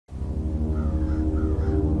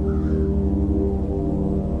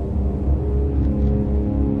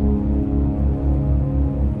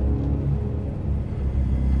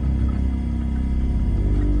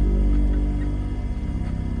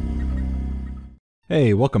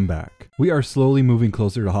Hey, welcome back. We are slowly moving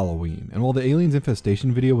closer to Halloween, and while the aliens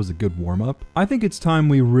infestation video was a good warm-up, I think it's time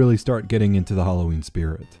we really start getting into the Halloween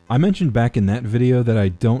spirit. I mentioned back in that video that I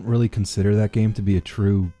don't really consider that game to be a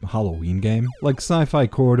true Halloween game. Like Sci-Fi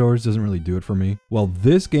Corridors doesn't really do it for me. Well,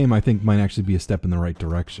 this game I think might actually be a step in the right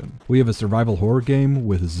direction. We have a survival horror game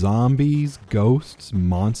with zombies, ghosts,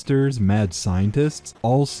 monsters, mad scientists,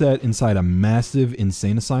 all set inside a massive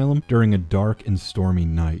insane asylum during a dark and stormy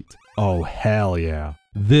night. Oh, hell yeah.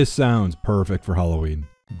 This sounds perfect for Halloween.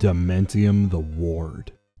 Dementium the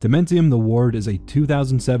Ward. Dementium the Ward is a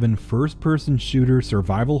 2007 first-person shooter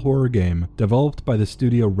survival horror game developed by the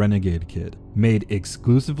studio Renegade Kid, made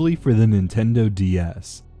exclusively for the Nintendo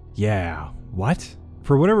DS. Yeah, what?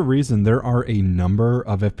 For whatever reason, there are a number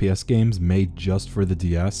of FPS games made just for the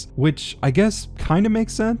DS, which I guess kind of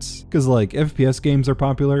makes sense, because like FPS games are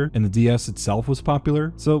popular and the DS itself was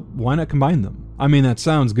popular, so why not combine them? I mean, that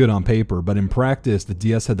sounds good on paper, but in practice, the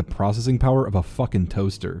DS had the processing power of a fucking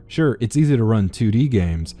toaster. Sure, it's easy to run 2D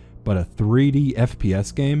games, but a 3D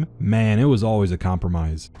FPS game? Man, it was always a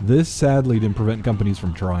compromise. This sadly didn't prevent companies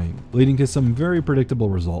from trying, leading to some very predictable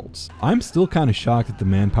results. I'm still kind of shocked at the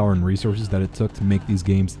manpower and resources that it took to make these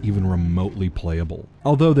games even remotely playable.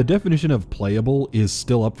 Although the definition of playable is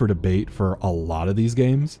still up for debate for a lot of these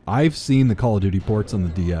games, I've seen the Call of Duty ports on the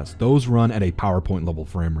DS. Those run at a PowerPoint level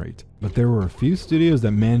frame rate. But there were a few studios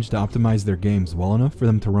that managed to optimize their games well enough for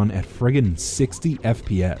them to run at friggin' 60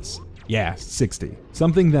 FPS. Yeah, 60.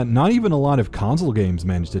 Something that not even a lot of console games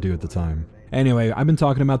managed to do at the time. Anyway, I've been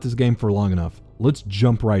talking about this game for long enough. Let's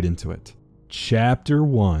jump right into it. Chapter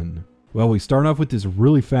 1. Well, we start off with this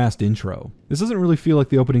really fast intro. This doesn't really feel like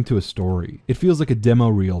the opening to a story. It feels like a demo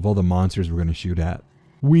reel of all the monsters we're going to shoot at.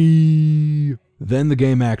 Then the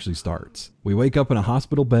game actually starts. We wake up in a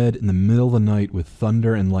hospital bed in the middle of the night with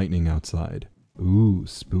thunder and lightning outside. Ooh,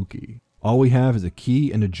 spooky. All we have is a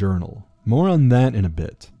key and a journal. More on that in a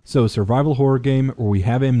bit. So, a survival horror game where we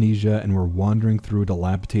have amnesia and we're wandering through a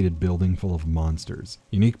dilapidated building full of monsters.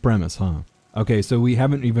 Unique premise, huh? Okay, so we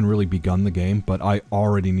haven't even really begun the game, but I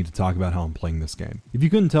already need to talk about how I'm playing this game. If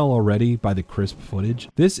you couldn't tell already by the crisp footage,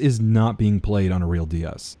 this is not being played on a real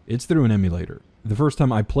DS. It's through an emulator. The first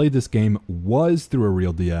time I played this game was through a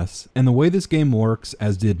real DS, and the way this game works,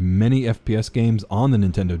 as did many FPS games on the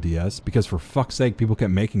Nintendo DS, because for fuck's sake people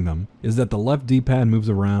kept making them, is that the left D-pad moves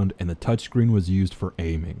around and the touchscreen was used for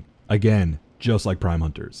aiming. Again, just like Prime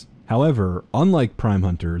Hunters. However, unlike Prime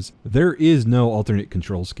Hunters, there is no alternate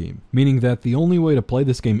control scheme, meaning that the only way to play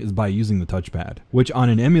this game is by using the touchpad, which on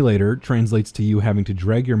an emulator translates to you having to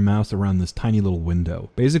drag your mouse around this tiny little window,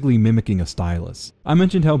 basically mimicking a stylus. I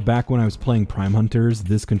mentioned how back when I was playing Prime Hunters,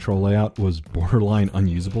 this control layout was borderline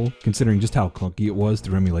unusable, considering just how clunky it was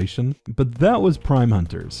through emulation, but that was Prime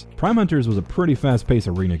Hunters. Prime Hunters was a pretty fast-paced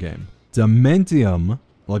arena game. Dementium,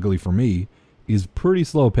 luckily for me, is pretty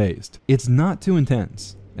slow-paced. It's not too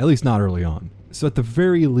intense. At least not early on. So at the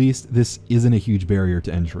very least, this isn't a huge barrier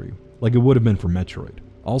to entry, like it would have been for Metroid.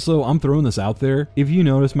 Also, I'm throwing this out there, if you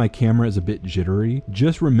notice my camera is a bit jittery,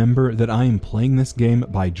 just remember that I am playing this game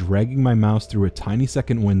by dragging my mouse through a tiny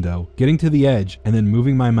second window, getting to the edge, and then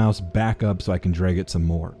moving my mouse back up so I can drag it some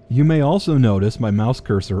more. You may also notice my mouse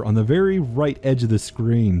cursor on the very right edge of the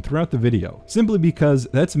screen throughout the video, simply because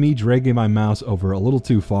that's me dragging my mouse over a little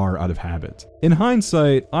too far out of habit. In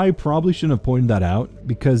hindsight, I probably shouldn't have pointed that out,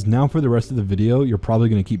 because now for the rest of the video, you're probably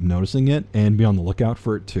going to keep noticing it and be on the lookout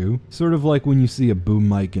for it too. Sort of like when you see a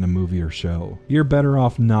boom mic in a movie or show. You're better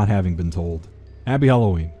off not having been told. Happy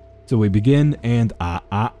Halloween. So we begin and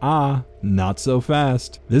not so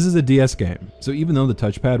fast. This is a DS game, so even though the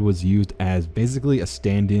touchpad was used as basically a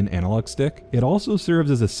stand-in analog stick, it also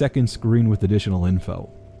serves as a second screen with additional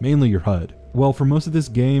info, mainly your HUD. Well, for most of this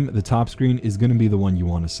game, the top screen is going to be the one you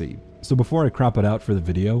want to see. So before I crop it out for the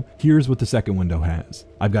video, here's what the second window has.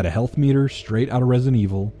 I've got a health meter straight out of Resident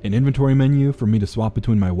Evil, an inventory menu for me to swap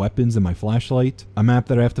between my weapons and my flashlight, a map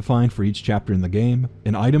that I have to find for each chapter in the game,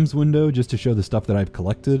 an items window just to show the stuff that I've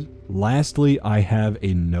collected. Lastly, I have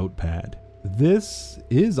a notepad. This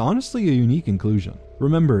is honestly a unique inclusion.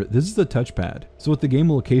 Remember, this is a touchpad, so what the game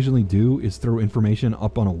will occasionally do is throw information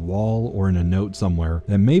up on a wall or in a note somewhere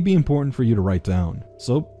that may be important for you to write down.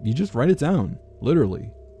 So you just write it down, literally.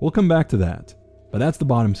 We'll come back to that, but that's the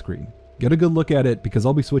bottom screen. Get a good look at it because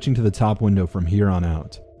I'll be switching to the top window from here on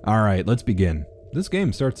out. Alright, let's begin. This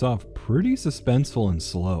game starts off pretty suspenseful and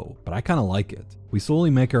slow, but I kinda like it. We slowly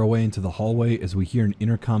make our way into the hallway as we hear an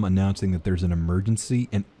intercom announcing that there's an emergency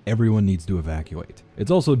and everyone needs to evacuate. It's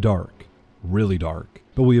also dark, really dark,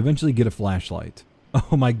 but we eventually get a flashlight.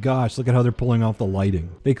 Oh my gosh, look at how they're pulling off the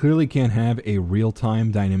lighting. They clearly can't have a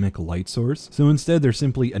real-time dynamic light source, so instead they're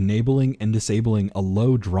simply enabling and disabling a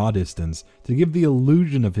low draw distance to give the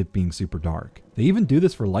illusion of it being super dark. They even do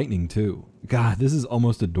this for lightning too. God, this is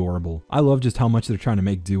almost adorable. I love just how much they're trying to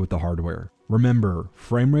make do with the hardware. Remember,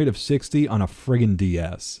 frame rate of 60 on a friggin'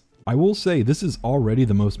 DS. I will say this is already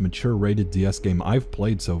the most mature rated DS game I've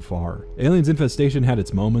played so far. Aliens Infestation had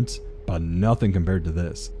its moments, but nothing compared to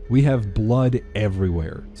this. We have blood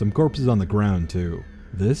everywhere, some corpses on the ground too.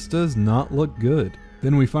 This does not look good.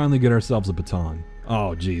 Then we finally get ourselves a baton.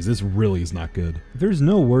 Oh geez, this really is not good. There's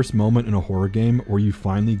no worse moment in a horror game where you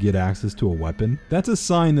finally get access to a weapon. That's a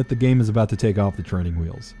sign that the game is about to take off the training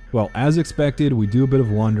wheels. Well, as expected, we do a bit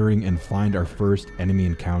of wandering and find our first enemy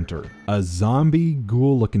encounter. A zombie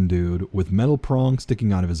ghoul looking dude with metal prongs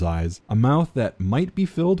sticking out of his eyes, a mouth that might be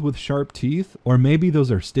filled with sharp teeth, or maybe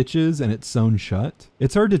those are stitches and it's sewn shut.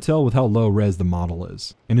 It's hard to tell with how low res the model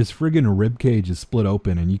is. And his friggin' ribcage is split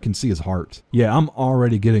open and you can see his heart. Yeah, I'm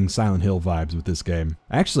already getting Silent Hill vibes with this game.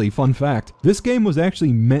 Actually, fun fact, this game was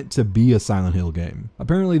actually meant to be a Silent Hill game.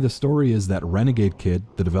 Apparently the story is that Renegade Kid,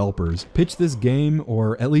 the developers, pitched this game,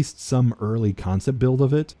 or at least some early concept build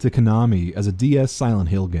of it, to Konami as a DS Silent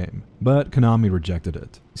Hill game. But Konami rejected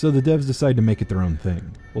it. So the devs decided to make it their own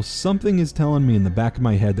thing. Well, something is telling me in the back of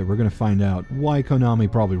my head that we're gonna find out why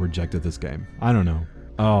Konami probably rejected this game. I don't know.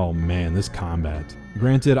 Oh man, this combat.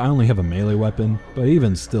 Granted, I only have a melee weapon, but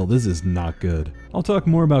even still, this is not good. I'll talk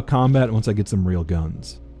more about combat once I get some real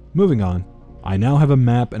guns. Moving on. I now have a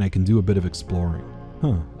map and I can do a bit of exploring.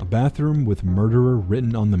 A bathroom with murderer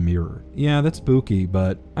written on the mirror. Yeah, that's spooky,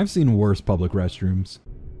 but I've seen worse public restrooms.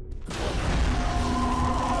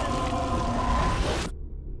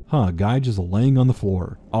 A guy just laying on the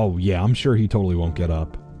floor. Oh yeah, I'm sure he totally won't get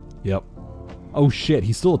up. Yep. Oh shit,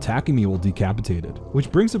 he's still attacking me while decapitated. Which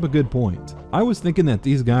brings up a good point. I was thinking that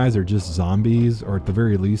these guys are just zombies, or at the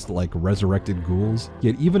very least like resurrected ghouls,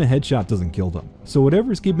 yet even a headshot doesn't kill them. So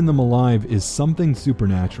whatever's keeping them alive is something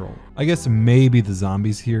supernatural. I guess maybe the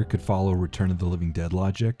zombies here could follow Return of the Living Dead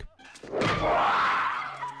logic.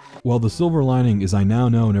 Well, the silver lining is I now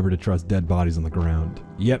know never to trust dead bodies on the ground.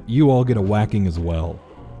 Yep, you all get a whacking as well.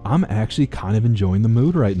 I'm actually kind of enjoying the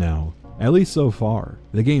mood right now. At least so far.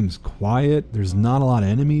 The game's quiet, there's not a lot of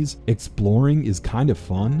enemies, exploring is kind of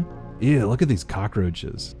fun. Ew, look at these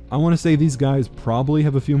cockroaches. I want to say these guys probably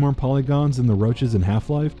have a few more polygons than the roaches in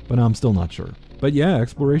Half-Life, but I'm still not sure. But yeah,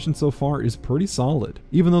 exploration so far is pretty solid.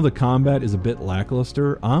 Even though the combat is a bit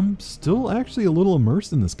lackluster, I'm still actually a little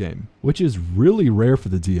immersed in this game, which is really rare for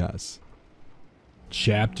the DS.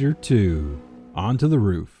 Chapter 2. Onto the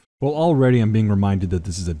Roof. Well, already I'm being reminded that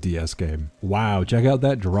this is a DS game. Wow, check out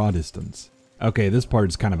that draw distance. Okay, this part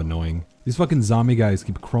is kind of annoying. These fucking zombie guys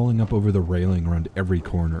keep crawling up over the railing around every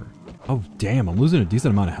corner. Oh damn, I'm losing a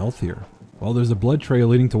decent amount of health here. Well, there's a blood trail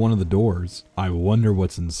leading to one of the doors. I wonder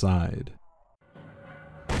what's inside.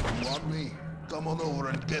 You want me? Come on over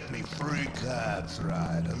and get me free. That's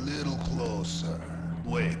right, a little closer.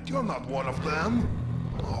 Wait, you're not one of them?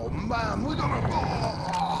 Oh man, we're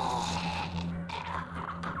gonna...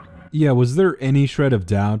 Yeah, was there any shred of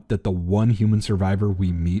doubt that the one human survivor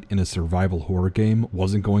we meet in a survival horror game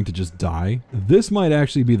wasn't going to just die? This might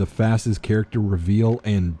actually be the fastest character reveal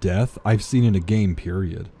and death I've seen in a game,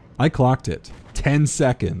 period. I clocked it. 10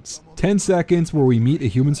 seconds. 10 seconds where we meet a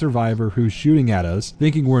human survivor who's shooting at us,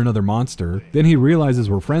 thinking we're another monster, then he realizes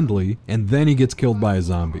we're friendly, and then he gets killed by a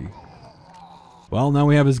zombie. Well, now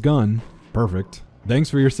we have his gun. Perfect. Thanks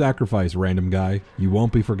for your sacrifice, random guy. You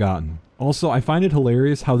won't be forgotten. Also, I find it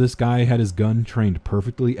hilarious how this guy had his gun trained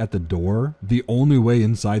perfectly at the door, the only way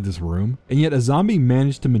inside this room, and yet a zombie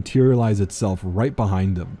managed to materialize itself right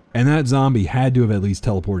behind him. And that zombie had to have at least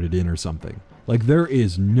teleported in or something. Like, there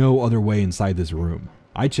is no other way inside this room.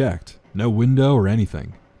 I checked. No window or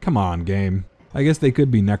anything. Come on, game. I guess they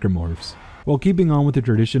could be necromorphs. Well, keeping on with the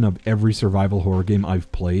tradition of every survival horror game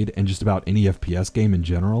I've played, and just about any FPS game in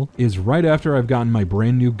general, is right after I've gotten my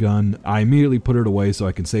brand new gun, I immediately put it away so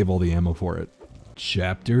I can save all the ammo for it.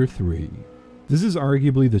 Chapter 3. This is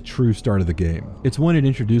arguably the true start of the game. It's when it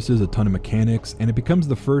introduces a ton of mechanics, and it becomes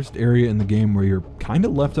the first area in the game where you're kinda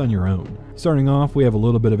left on your own. Starting off, we have a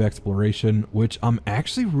little bit of exploration, which I'm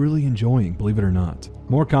actually really enjoying, believe it or not.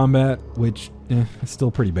 More combat, which, is still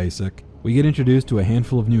pretty basic. We get introduced to a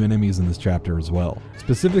handful of new enemies in this chapter as well.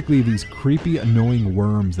 Specifically these creepy, annoying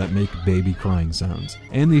worms that make baby crying sounds,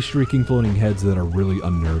 and these shrieking floating heads that are really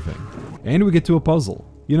unnerving. And we get to a puzzle.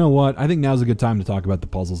 You know what? I think now's a good time to talk about the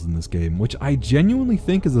puzzles in this game, which I genuinely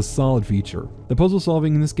think is a solid feature. The puzzle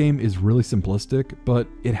solving in this game is really simplistic, but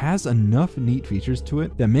it has enough neat features to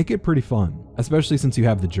it that make it pretty fun, especially since you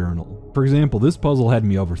have the journal. For example, this puzzle had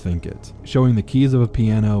me overthink it, showing the keys of a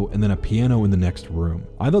piano and then a piano in the next room.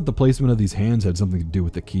 I thought the placement of these hands had something to do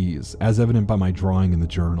with the keys, as evident by my drawing in the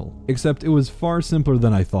journal, except it was far simpler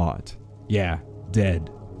than I thought. Yeah, dead.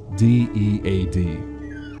 D-E-A-D.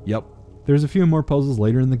 Yep. There's a few more puzzles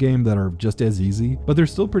later in the game that are just as easy, but they're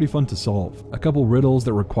still pretty fun to solve. A couple riddles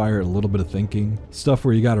that require a little bit of thinking, stuff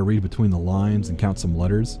where you gotta read between the lines and count some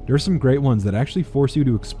letters. There are some great ones that actually force you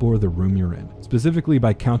to explore the room you're in, specifically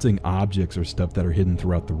by counting objects or stuff that are hidden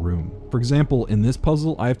throughout the room. For example, in this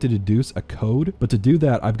puzzle, I have to deduce a code, but to do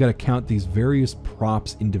that, I've got to count these various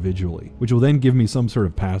props individually, which will then give me some sort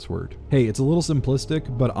of password. Hey, it's a little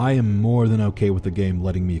simplistic, but I am more than okay with the game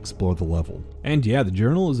letting me explore the level. And yeah, the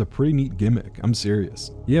journal is a pretty neat gimmick, I'm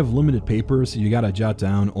serious. You have limited paper, so you gotta jot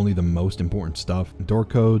down only the most important stuff, door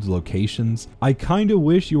codes, locations. I kinda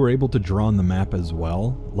wish you were able to draw on the map as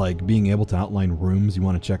well, like being able to outline rooms you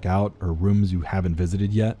want to check out or rooms you haven't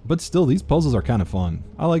visited yet, but still, these puzzles are kind of fun.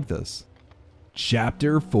 I like this.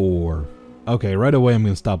 Chapter 4. Okay, right away I'm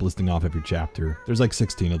going to stop listing off every chapter. There's like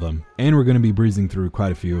 16 of them, and we're going to be breezing through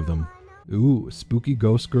quite a few of them. Ooh, spooky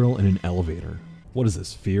ghost girl in an elevator. What is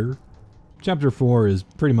this, fear? Chapter 4 is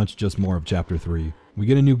pretty much just more of Chapter 3. We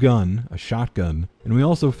get a new gun, a shotgun, and we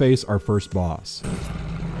also face our first boss.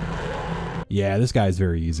 Yeah, this guy is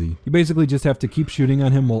very easy. You basically just have to keep shooting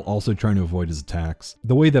on him while also trying to avoid his attacks.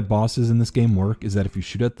 The way that bosses in this game work is that if you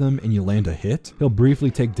shoot at them and you land a hit, he'll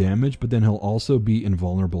briefly take damage, but then he'll also be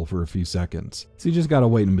invulnerable for a few seconds. So you just gotta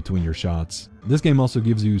wait in between your shots. This game also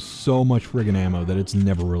gives you so much friggin' ammo that it's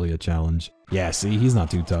never really a challenge. Yeah, see, he's not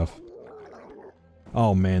too tough.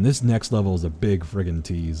 Oh man, this next level is a big friggin'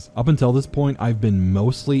 tease. Up until this point, I've been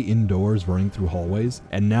mostly indoors running through hallways,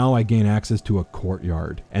 and now I gain access to a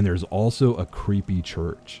courtyard, and there's also a creepy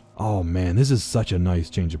church. Oh man, this is such a nice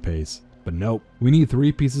change of pace. But nope, we need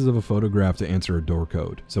 3 pieces of a photograph to answer a door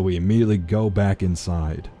code, so we immediately go back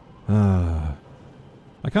inside.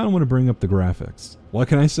 I kind of want to bring up the graphics. What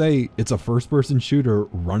can I say? It's a first-person shooter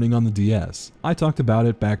running on the DS. I talked about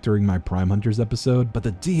it back during my Prime Hunters episode, but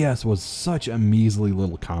the DS was such a measly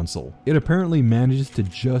little console. It apparently manages to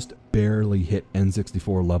just barely hit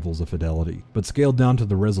N64 levels of fidelity, but scaled down to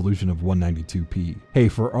the resolution of 192p. Hey,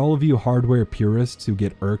 for all of you hardware purists who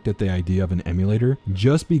get irked at the idea of an emulator,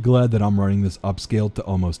 just be glad that I'm running this upscaled to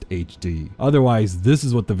almost HD. Otherwise, this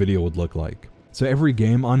is what the video would look like. So every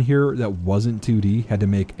game on here that wasn't 2D had to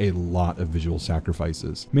make a lot of visual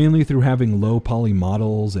sacrifices, mainly through having low poly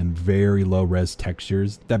models and very low res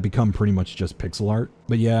textures that become pretty much just pixel art.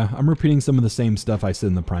 But yeah, I'm repeating some of the same stuff I said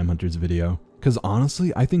in the Prime Hunters video, because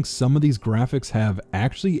honestly, I think some of these graphics have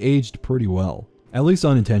actually aged pretty well, at least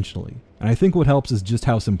unintentionally, and I think what helps is just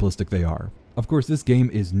how simplistic they are. Of course, this game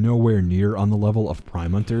is nowhere near on the level of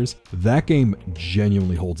Prime Hunters. That game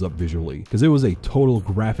genuinely holds up visually, because it was a total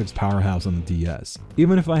graphics powerhouse on the DS.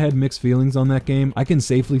 Even if I had mixed feelings on that game, I can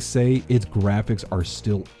safely say its graphics are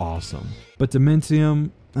still awesome. But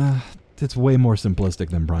Dementium, it's way more simplistic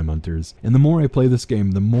than Prime Hunters, and the more I play this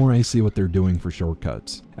game, the more I see what they're doing for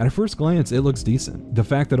shortcuts. At a first glance, it looks decent. The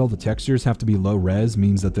fact that all the textures have to be low res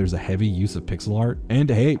means that there's a heavy use of pixel art, and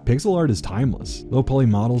hey, pixel art is timeless. Low poly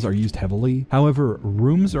models are used heavily. However,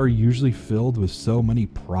 rooms are usually filled with so many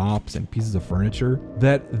props and pieces of furniture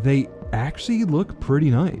that they actually look pretty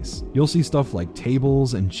nice. You'll see stuff like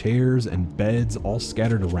tables and chairs and beds all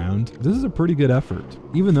scattered around. This is a pretty good effort.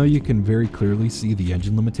 Even though you can very clearly see the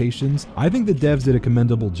engine limitations, I think the devs did a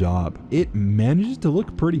commendable job. It managed to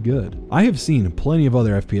look pretty good. I have seen plenty of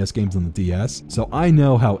other FPS games on the DS, so I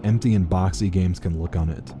know how empty and boxy games can look on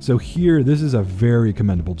it. So here, this is a very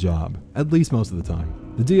commendable job, at least most of the time.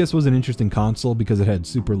 The DS was an interesting console because it had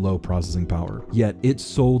super low processing power, yet it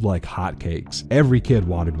sold like hotcakes. Every kid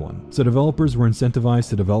wanted one, so developers were incentivized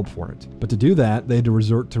to develop for it. But to do that, they had to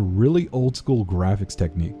resort to really old school graphics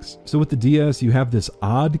techniques. So with the DS, you have this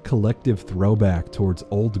odd collective throwback towards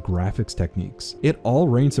old graphics techniques. It all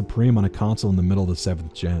reigned supreme on a console in the middle of the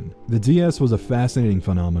 7th gen. The DS was a fascinating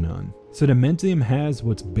phenomenon. So Dementium has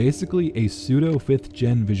what's basically a pseudo 5th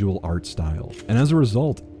gen visual art style, and as a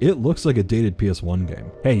result, it looks like a dated PS1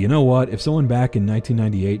 game. Hey, you know what? If someone back in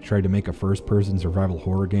 1998 tried to make a first-person survival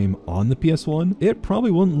horror game on the PS1, it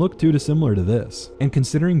probably wouldn't look too dissimilar to this. And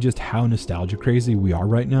considering just how nostalgia crazy we are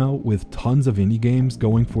right now, with tons of indie games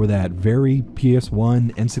going for that very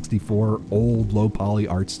PS1, N64 old low poly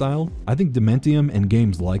art style, I think Dementium and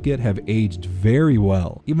games like it have aged very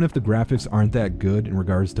well. Even if the graphics aren't that good in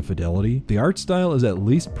regards to fidelity, the art style is at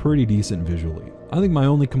least pretty decent visually. I think my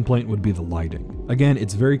only complaint would be the lighting. Again,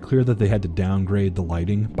 it's very clear that they had to downgrade the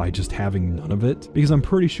lighting by just having none of it, because I'm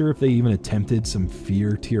pretty sure if they even attempted some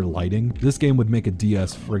fear tier lighting, this game would make a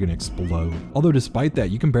DS friggin' explode. Although despite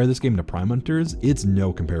that, you compare this game to Prime Hunters, it's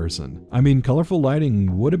no comparison. I mean, colorful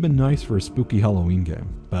lighting would have been nice for a spooky Halloween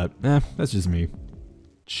game, but that's just me.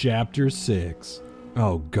 Chapter 6.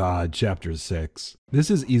 Oh god, Chapter 6. This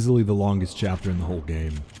is easily the longest chapter in the whole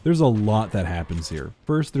game. There's a lot that happens here.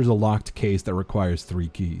 First, there's a locked case that requires 3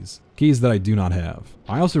 keys. Keys that I do not have.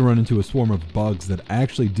 I also run into a swarm of bugs that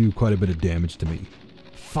actually do quite a bit of damage to me.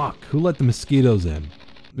 Fuck, who let the mosquitoes in?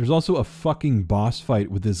 There's also a fucking boss fight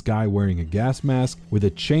with this guy wearing a gas mask with a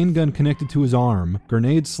chain gun connected to his arm,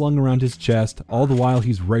 grenades slung around his chest, all the while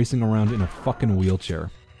he's racing around in a fucking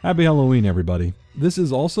wheelchair. Happy Halloween, everybody. This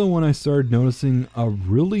is also when I started noticing a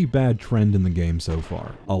really bad trend in the game so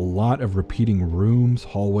far. A lot of repeating rooms,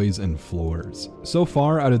 hallways, and floors. So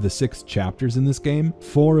far, out of the 6 chapters in this game,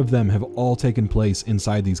 4 of them have all taken place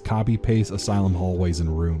inside these copy-paste asylum hallways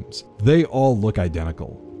and rooms. They all look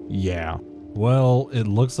identical. Yeah. Well, it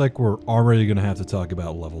looks like we're already gonna have to talk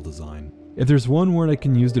about level design. If there's one word I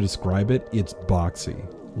can use to describe it, it's boxy.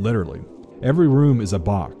 Literally. Every room is a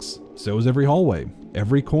box. So is every hallway,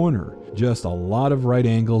 every corner, just a lot of right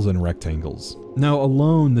angles and rectangles. Now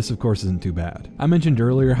alone, this of course isn't too bad. I mentioned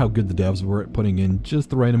earlier how good the devs were at putting in just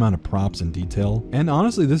the right amount of props and detail, and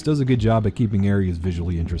honestly this does a good job at keeping areas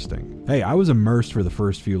visually interesting. Hey, I was immersed for the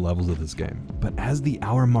first few levels of this game, but as the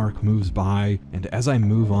hour mark moves by, and as I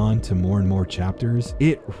move on to more and more chapters,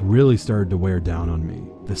 it really started to wear down on me.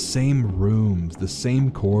 The same rooms, the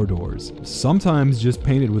same corridors, sometimes just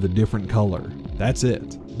painted with a different color. That's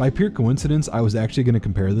it. By pure coincidence, I was actually going to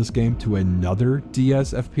compare this game to another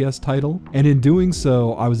DS FPS title, and in doing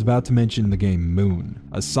so, I was about to mention the game Moon,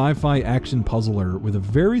 a sci-fi action puzzler with a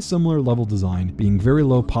very similar level design, being very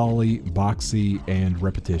low poly, boxy, and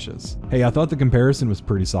repetitious. Hey, I thought the comparison was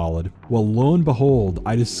pretty solid. Well, lo and behold,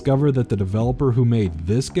 I discovered that the developer who made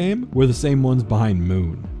this game were the same ones behind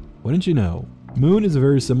Moon. Wouldn't you know? Moon is a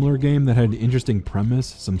very similar game that had an interesting premise,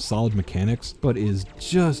 some solid mechanics, but is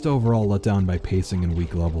just overall let down by pacing and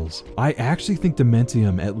weak levels. I actually think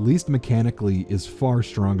Dementium, at least mechanically, is far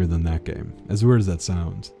stronger than that game, as weird as that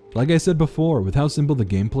sounds. Like I said before, with how simple the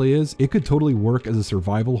gameplay is, it could totally work as a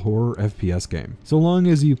survival horror FPS game, so long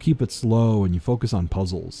as you keep it slow and you focus on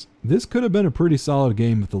puzzles. This could have been a pretty solid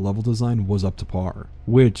game if the level design was up to par,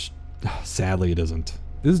 which, sadly, it isn't.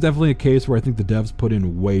 This is definitely a case where I think the devs put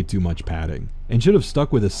in way too much padding, and should have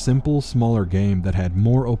stuck with a simple, smaller game that had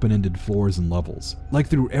more open-ended floors and levels. Like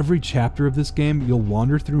through every chapter of this game, you'll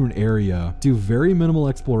wander through an area, do very minimal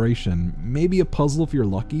exploration, maybe a puzzle if you're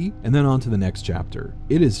lucky, and then on to the next chapter.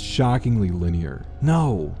 It is shockingly linear.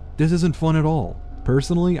 No, this isn't fun at all.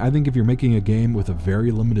 Personally, I think if you're making a game with a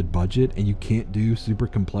very limited budget and you can't do super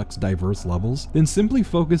complex, diverse levels, then simply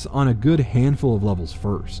focus on a good handful of levels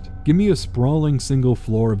first. Give me a sprawling single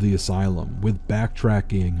floor of the asylum with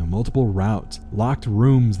backtracking, multiple routes, locked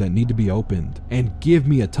rooms that need to be opened, and give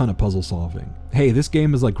me a ton of puzzle solving. Hey, this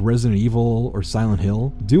game is like Resident Evil or Silent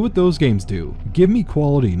Hill. Do what those games do. Give me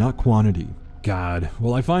quality, not quantity. God,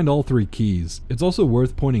 well, I find all 3 keys. It's also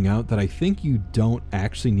worth pointing out that I think you don't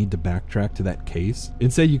actually need to backtrack to that case.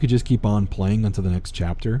 Instead, you could just keep on playing until the next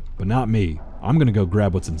chapter, but not me. I'm gonna go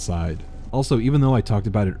grab what's inside. Also, even though I talked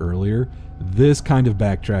about it earlier, this kind of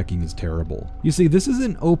backtracking is terrible. You see, this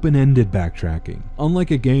isn't open-ended backtracking.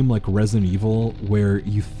 Unlike a game like Resident Evil, where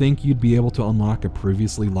you think you'd be able to unlock a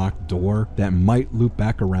previously locked door that might loop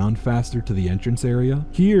back around faster to the entrance area,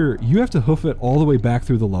 here, you have to hoof it all the way back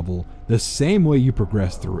through the level the same way you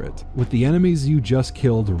progress through it, with the enemies you just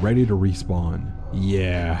killed ready to respawn.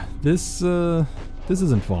 Yeah, this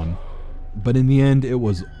isn't fun. But in the end, it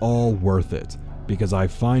was all worth it, because I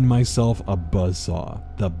find myself a buzzsaw,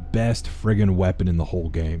 the best friggin' weapon in the whole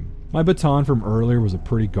game. My baton from earlier was a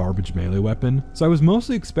pretty garbage melee weapon, so I was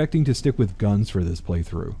mostly expecting to stick with guns for this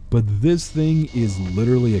playthrough. But this thing is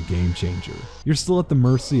literally a game changer. You're still at the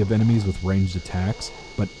mercy of enemies with ranged attacks,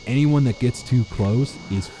 but anyone that gets too close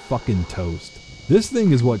is fucking toast. This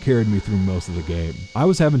thing is what carried me through most of the game. I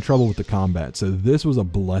was having trouble with the combat, so this was a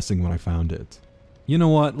blessing when I found it. You know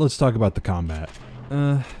what, let's talk about the combat.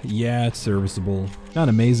 Yeah, it's serviceable. Not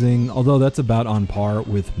amazing, although that's about on par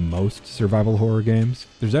with most survival horror games.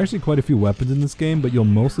 There's actually quite a few weapons in this game, but you'll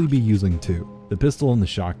mostly be using 2, the pistol and the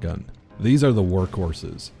shotgun. These are the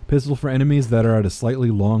workhorses. pistol for enemies that are at a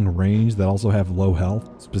slightly long range that also have low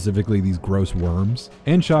health, specifically these gross worms,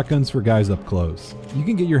 and shotguns for guys up close. You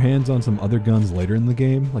can get your hands on some other guns later in the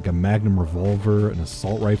game, like a Magnum revolver, an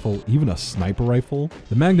assault rifle, even a sniper rifle.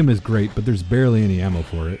 The Magnum is great, but there's barely any ammo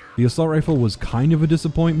for it. The assault rifle was kind of a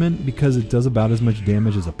disappointment because it does about as much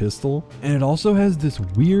damage as a pistol, and it also has this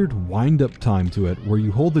weird wind-up time to it where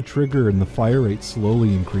you hold the trigger and the fire rate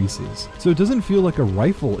slowly increases. So it doesn't feel like a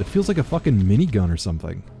rifle, it feels like a fucking minigun or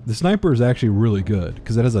something. The sniper is actually really good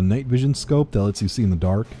because it has a night vision scope that lets you see in the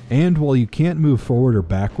dark, and while you can't move forward or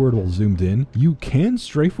backward while zoomed in, you can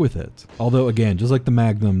strafe with it. Although again, just like the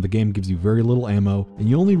Magnum, the game gives you very little ammo and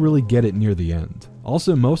you only really get it near the end.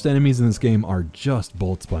 Also, most enemies in this game are just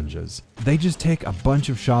bullet sponges. They just take a bunch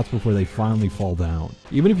of shots before they finally fall down,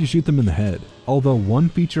 even if you shoot them in the head. Although one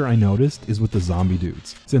feature I noticed is with the zombie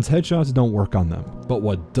dudes, since headshots don't work on them. But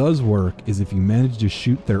what does work is if you manage to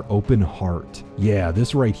shoot their open heart. Yeah,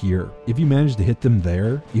 this right here. If you manage to hit them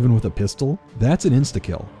there, even with a pistol, that's an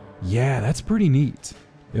insta-kill. Yeah, that's pretty neat.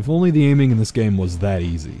 If only the aiming in this game was that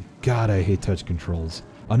easy. God, I hate touch controls.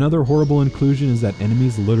 Another horrible inclusion is that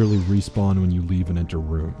enemies literally respawn when you leave and enter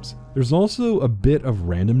rooms. There's also a bit of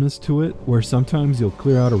randomness to it, where sometimes you'll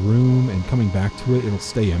clear out a room and coming back to it, it'll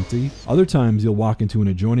stay empty. Other times you'll walk into an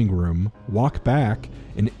adjoining room, walk back,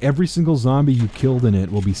 and every single zombie you killed in it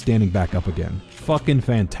will be standing back up again. Fucking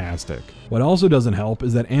fantastic. What also doesn't help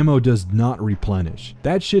is that ammo does not replenish.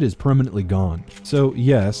 That shit is permanently gone. So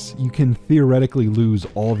yes, you can theoretically lose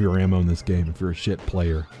all of your ammo in this game if you're a shit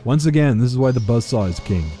player. Once again, this is why the buzzsaw is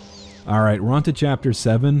king. Alright, we're on to chapter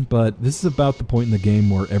 7, but this is about the point in the game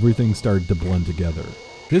where everything started to blend together.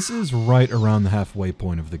 This is right around the halfway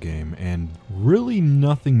point of the game, and really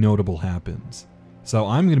nothing notable happens. So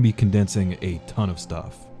I'm going to be condensing a ton of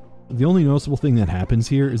stuff. The only noticeable thing that happens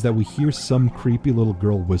here is that we hear some creepy little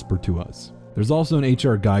girl whisper to us. There's also an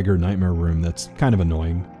H.R. Geiger nightmare room that's kind of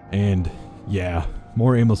annoying. And yeah,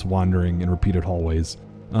 more aimless wandering and repeated hallways.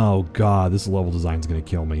 Oh god, this level design's gonna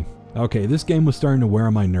kill me. Okay, this game was starting to wear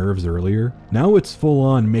on my nerves earlier. Now it's full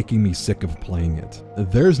on making me sick of playing it.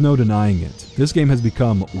 There's no denying it. This game has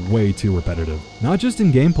become way too repetitive. Not just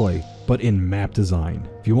in gameplay, but in map design,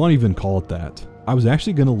 if you want to even call it that. I was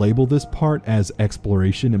actually going to label this part as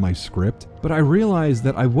exploration in my script, but I realized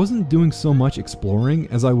that I wasn't doing so much exploring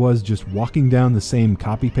as I was just walking down the same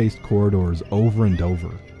copy-paste corridors over and over.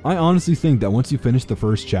 I honestly think that once you finish the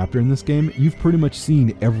first chapter in this game, you've pretty much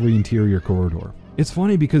seen every interior corridor. It's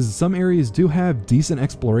funny because some areas do have decent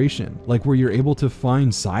exploration, like where you're able to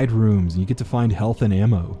find side rooms and you get to find health and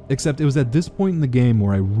ammo. Except it was at this point in the game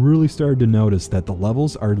where I really started to notice that the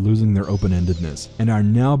levels are losing their open-endedness and are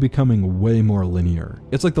now becoming way more linear.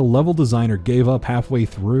 It's like the level designer gave up halfway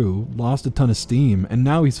through, lost a ton of steam, and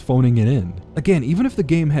now he's phoning it in. Again, even if the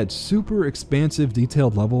game had super expansive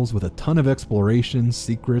detailed levels with a ton of exploration,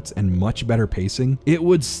 secrets, and much better pacing, it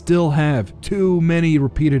would still have too many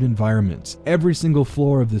repeated environments. Every single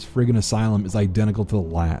floor of this friggin' asylum is identical to the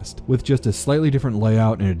last, with just a slightly different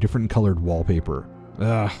layout and a different colored wallpaper.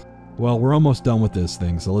 Ugh. Well, we're almost done with this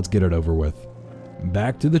thing, so let's get it over with.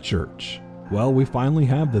 Back to the church. Well, we finally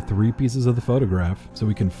have the 3 pieces of the photograph, so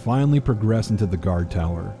we can finally progress into the guard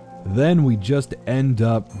tower. Then we just end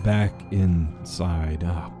up back inside.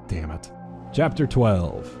 Oh, damn it. Chapter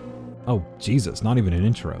 12. Oh, Jesus, not even an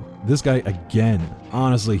intro. This guy again.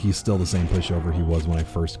 Honestly, he's still the same pushover he was when I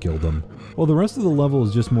first killed him. Well, the rest of the level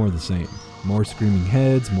is just more of the same. More screaming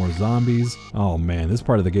heads, more zombies. Oh man, this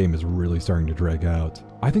part of the game is really starting to drag out.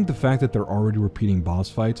 I think the fact that they're already repeating boss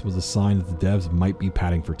fights was a sign that the devs might be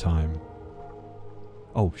padding for time.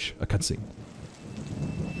 Oh, a cutscene.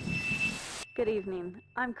 Good evening.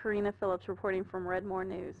 I'm Karina Phillips reporting from Redmore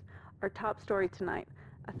News. Our top story tonight.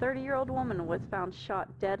 A 30-year-old woman was found shot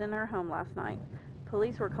dead in her home last night.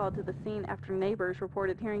 Police were called to the scene after neighbors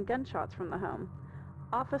reported hearing gunshots from the home.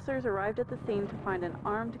 Officers arrived at the scene to find an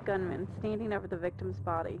armed gunman standing over the victim's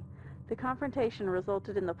body. The confrontation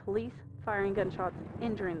resulted in the police firing gunshots,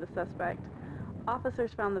 injuring the suspect.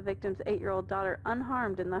 Officers found the victim's 8-year-old daughter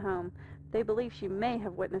unharmed in the home. They believe she may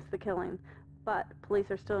have witnessed the killing, but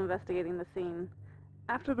police are still investigating the scene.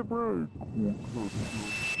 After the break.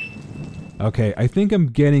 Okay, I think I'm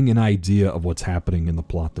getting an idea of what's happening in the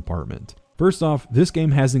plot department. First off, this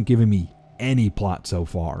game hasn't given me any plot so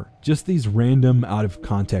far, just these random out of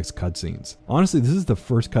context cutscenes. Honestly, this is the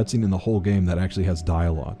first cutscene in the whole game that actually has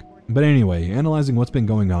dialogue. But anyway, analyzing what's been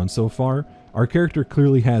going on so far, our character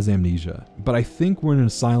clearly has amnesia, but I think we're in an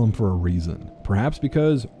asylum for a reason. Perhaps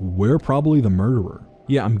because we're probably the murderer.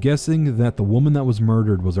 Yeah, I'm guessing that the woman that was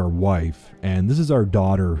murdered was our wife, and this is our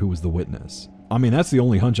daughter who was the witness. I mean, that's the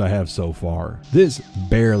only hunch I have so far. This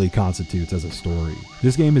barely constitutes as a story.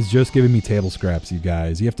 This game is just giving me table scraps, you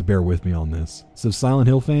guys. You have to bear with me on this. So Silent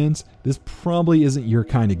Hill fans, this probably isn't your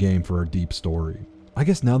kind of game for a deep story. I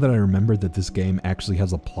guess now that I remembered that this game actually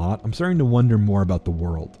has a plot, I'm starting to wonder more about the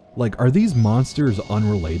world. Like, are these monsters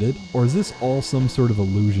unrelated? Or is this all some sort of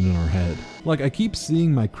illusion in our head? Like, I keep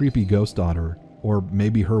seeing my creepy ghost daughter, or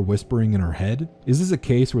maybe her whispering in her head? Is this a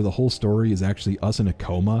case where the whole story is actually us in a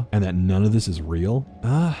coma and that none of this is real?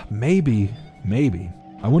 Maybe.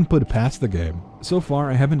 I wouldn't put it past the game. So far,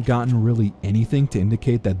 I haven't gotten really anything to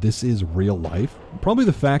indicate that this is real life. Probably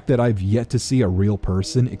the fact that I've yet to see a real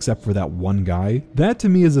person except for that one guy. That to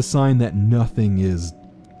me is a sign that nothing is,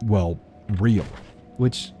 well, real.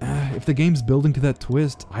 Which, if the game's building to that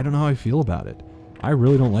twist, I don't know how I feel about it. I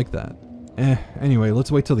really don't like that. Anyway,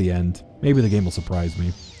 let's wait till the end. Maybe the game will surprise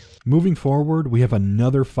me. Moving forward, we have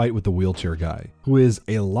another fight with the wheelchair guy, who is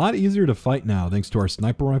a lot easier to fight now thanks to our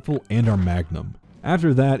sniper rifle and our magnum.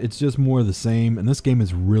 After that, it's just more of the same, and this game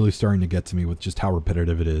is really starting to get to me with just how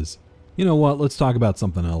repetitive it is. You know what, let's talk about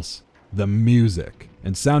something else. The music,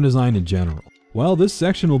 and sound design in general. Well, this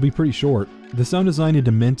section will be pretty short. The sound design in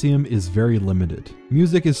Dementium is very limited.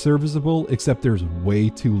 Music is serviceable, except there's way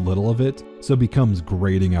too little of it, so it becomes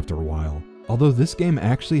grating after a while. Although this game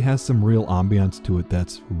actually has some real ambiance to it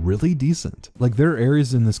that's really decent. Like, there are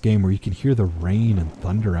areas in this game where you can hear the rain and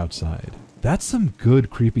thunder outside. That's some good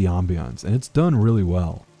creepy ambiance, and it's done really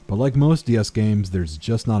well. But like most DS games, there's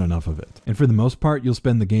just not enough of it. And for the most part, you'll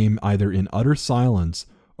spend the game either in utter silence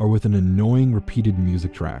or with an annoying repeated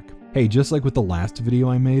music track. Hey, just like with the last video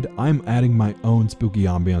I made, I'm adding my own spooky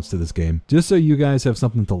ambiance to this game, just so you guys have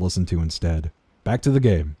something to listen to instead. Back to the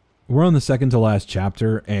game. We're on the second to last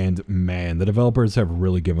chapter, and man, the developers have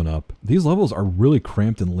really given up. These levels are really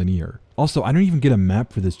cramped and linear. Also, I don't even get a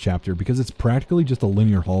map for this chapter because it's practically just a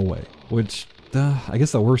linear hallway, which, I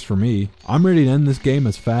guess that works for me. I'm ready to end this game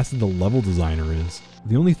as fast as the level designer is.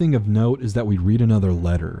 The only thing of note is that we read another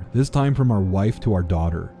letter, this time from our wife to our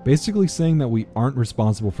daughter, basically saying that we aren't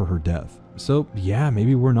responsible for her death. So yeah,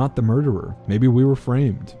 maybe we're not the murderer. Maybe we were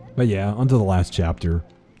framed. But yeah, onto the last chapter.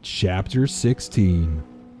 Chapter 16.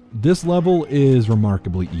 This level is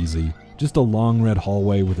remarkably easy. Just a long red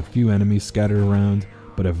hallway with a few enemies scattered around,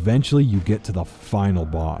 but eventually you get to the final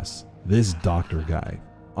boss. This doctor guy.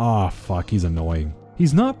 Fuck, he's annoying.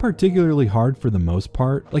 He's not particularly hard for the most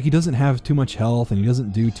part, like he doesn't have too much health and he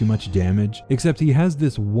doesn't do too much damage, except he has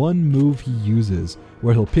this one move he uses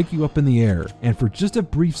where he'll pick you up in the air, and for just a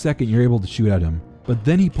brief second you're able to shoot at him. But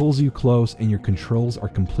then he pulls you close and your controls are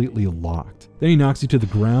completely locked. Then he knocks you to the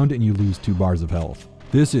ground and you lose 2 bars of health.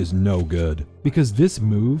 This is no good, because this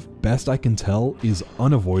move, best I can tell, is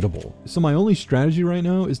unavoidable. So my only strategy right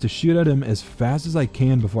now is to shoot at him as fast as I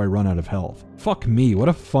can before I run out of health. Fuck me, what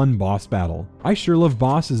a fun boss battle. I sure love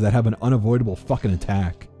bosses that have an unavoidable fucking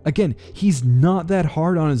attack. Again, he's not that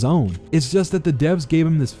hard on his own. It's just that the devs gave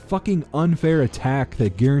him this fucking unfair attack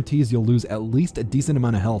that guarantees you'll lose at least a decent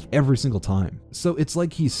amount of health every single time. So it's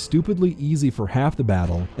like he's stupidly easy for half the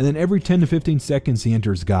battle, and then every 10 to 15 seconds he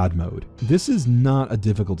enters God mode. This is not a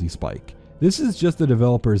difficulty spike. This is just the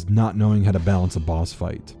developers not knowing how to balance a boss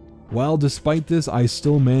fight. Well, despite this, I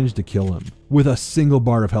still managed to kill him, with a single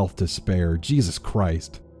bar of health to spare. Jesus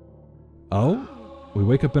Christ. Oh? We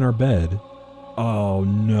wake up in our bed. Oh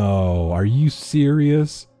no, are you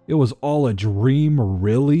serious? It was all a dream,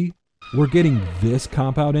 really? We're getting this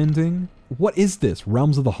cop-out ending? What is this,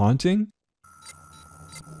 Realms of the Haunting?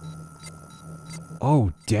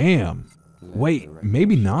 Oh damn. Wait,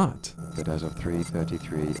 maybe not. But as of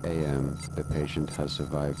 3:33 a.m., the patient has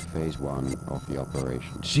survived phase 1 of the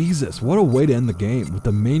operation. Jesus, what a way to end the game, with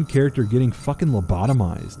the main character getting fucking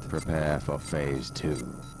lobotomized. Prepare for phase 2.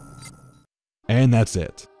 And that's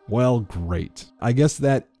it. Well, great. I guess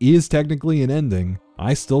that is technically an ending.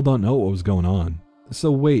 I still don't know what was going on.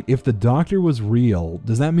 So wait, if the doctor was real,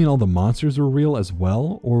 does that mean all the monsters were real as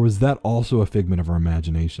well? Or was that also a figment of our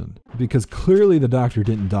imagination? Because clearly the doctor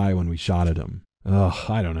didn't die when we shot at him. Ugh,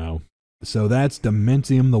 I don't know. So that's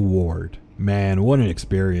Dementium the Ward. Man, what an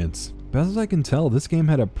experience. Best as I can tell, this game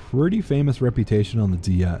had a pretty famous reputation on the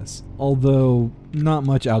DS. Although, not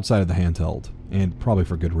much outside of the handheld. And probably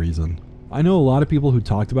for good reason. I know a lot of people who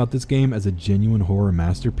talked about this game as a genuine horror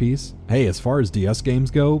masterpiece. Hey, as far as DS games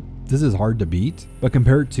go, this is hard to beat, but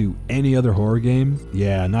compared to any other horror game,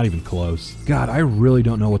 yeah, not even close. God, I really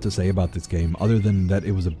don't know what to say about this game other than that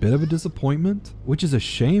it was a bit of a disappointment, which is a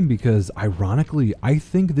shame because ironically, I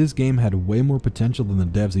think this game had way more potential than the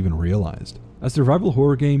devs even realized. A survival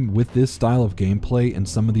horror game with this style of gameplay and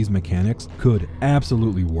some of these mechanics could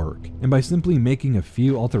absolutely work. And by simply making a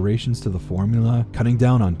few alterations to the formula, cutting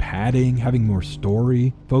down on padding, having more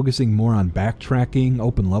story, focusing more on backtracking,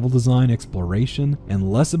 open level design, exploration,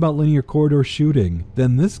 and less about linear corridor shooting,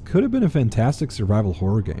 then this could have been a fantastic survival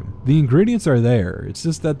horror game. The ingredients are there, it's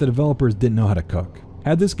just that the developers didn't know how to cook.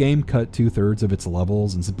 Had this game cut 2/3 of its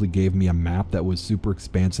levels and simply gave me a map that was super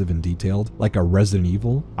expansive and detailed, like a Resident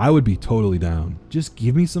Evil, I would be totally down. Just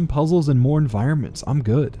give me some puzzles and more environments, I'm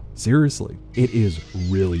good. Seriously. It is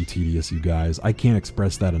really tedious, you guys. I can't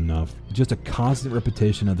express that enough. Just a constant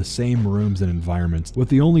repetition of the same rooms and environments, with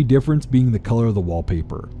the only difference being the color of the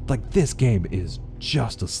wallpaper. Like, this game is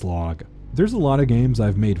just a slog. There's a lot of games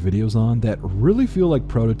I've made videos on that really feel like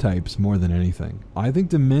prototypes more than anything. I think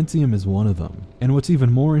Dementium is one of them. And what's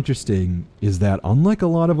even more interesting is that unlike a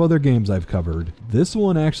lot of other games I've covered, this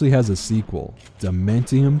one actually has a sequel,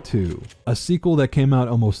 Dementium 2. A sequel that came out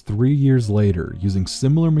almost 3 years later, using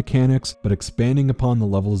similar mechanics but expanding upon the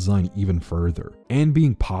level design even further, and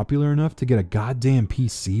being popular enough to get a goddamn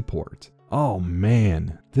PC port. Oh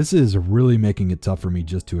man, this is really making it tough for me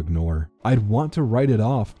just to ignore. I'd want to write it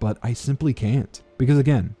off, but I simply can't. Because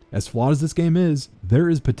again, as flawed as this game is, there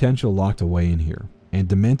is potential locked away in here. And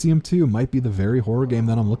Dementium 2 might be the very horror game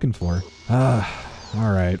that I'm looking for.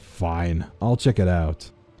 Alright, fine. I'll check it out.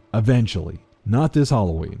 Eventually. Not this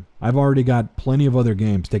Halloween. I've already got plenty of other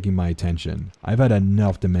games taking my attention. I've had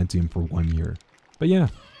enough Dementium for 1 year. But yeah,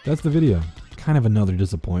 that's the video. Kind of another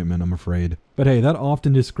disappointment, I'm afraid. But hey, that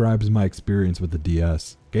often describes my experience with the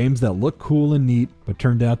DS. Games that look cool and neat, but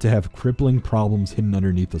turned out to have crippling problems hidden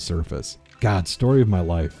underneath the surface. God, story of my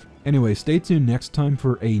life. Anyway, stay tuned next time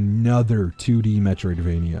for another 2D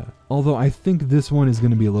Metroidvania. Although I think this one is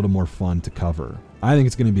going to be a little more fun to cover. I think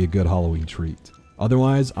it's going to be a good Halloween treat.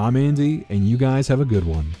 Otherwise, I'm Andy, and you guys have a good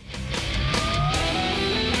one.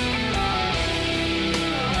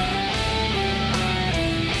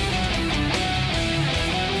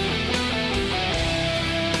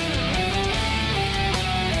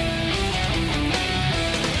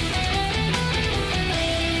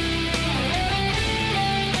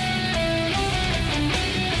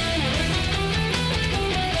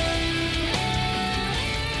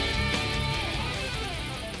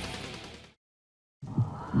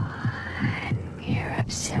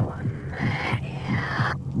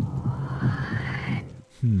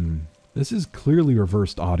 This is clearly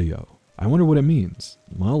reversed audio. I wonder what it means.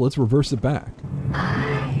 Well, let's reverse it back.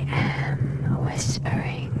 I am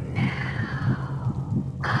whispering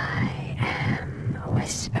now. I am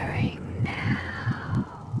whispering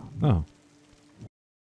now. Oh.